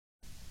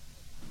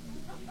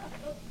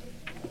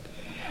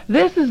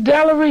This is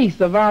Della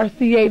Reese of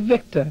RCA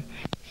Victor.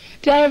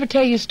 Did I ever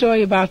tell you a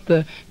story about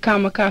the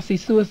Kamikaze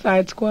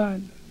Suicide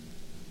Squad?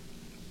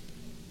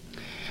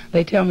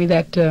 They tell me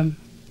that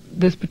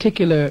this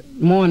particular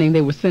morning they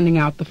were sending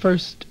out the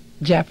first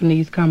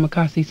Japanese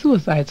Kamikaze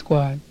Suicide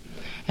Squad,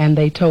 and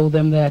they told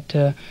them that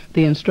the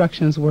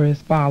instructions were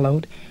as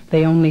followed.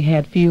 They only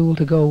had fuel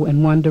to go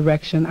in one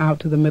direction out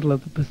to the middle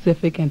of the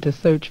Pacific and to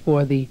search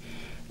for the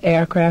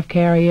aircraft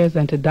carriers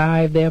and to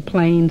dive their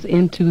planes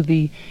into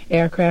the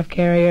aircraft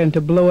carrier and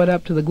to blow it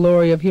up to the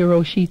glory of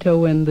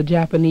HiroSHITO and the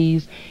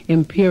Japanese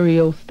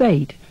imperial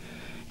state.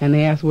 And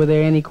they asked, were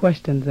there any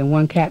questions? And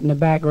one cat in the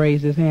back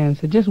raised his hand and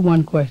said, just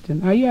one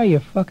question. Are you out of your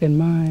fucking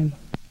mind?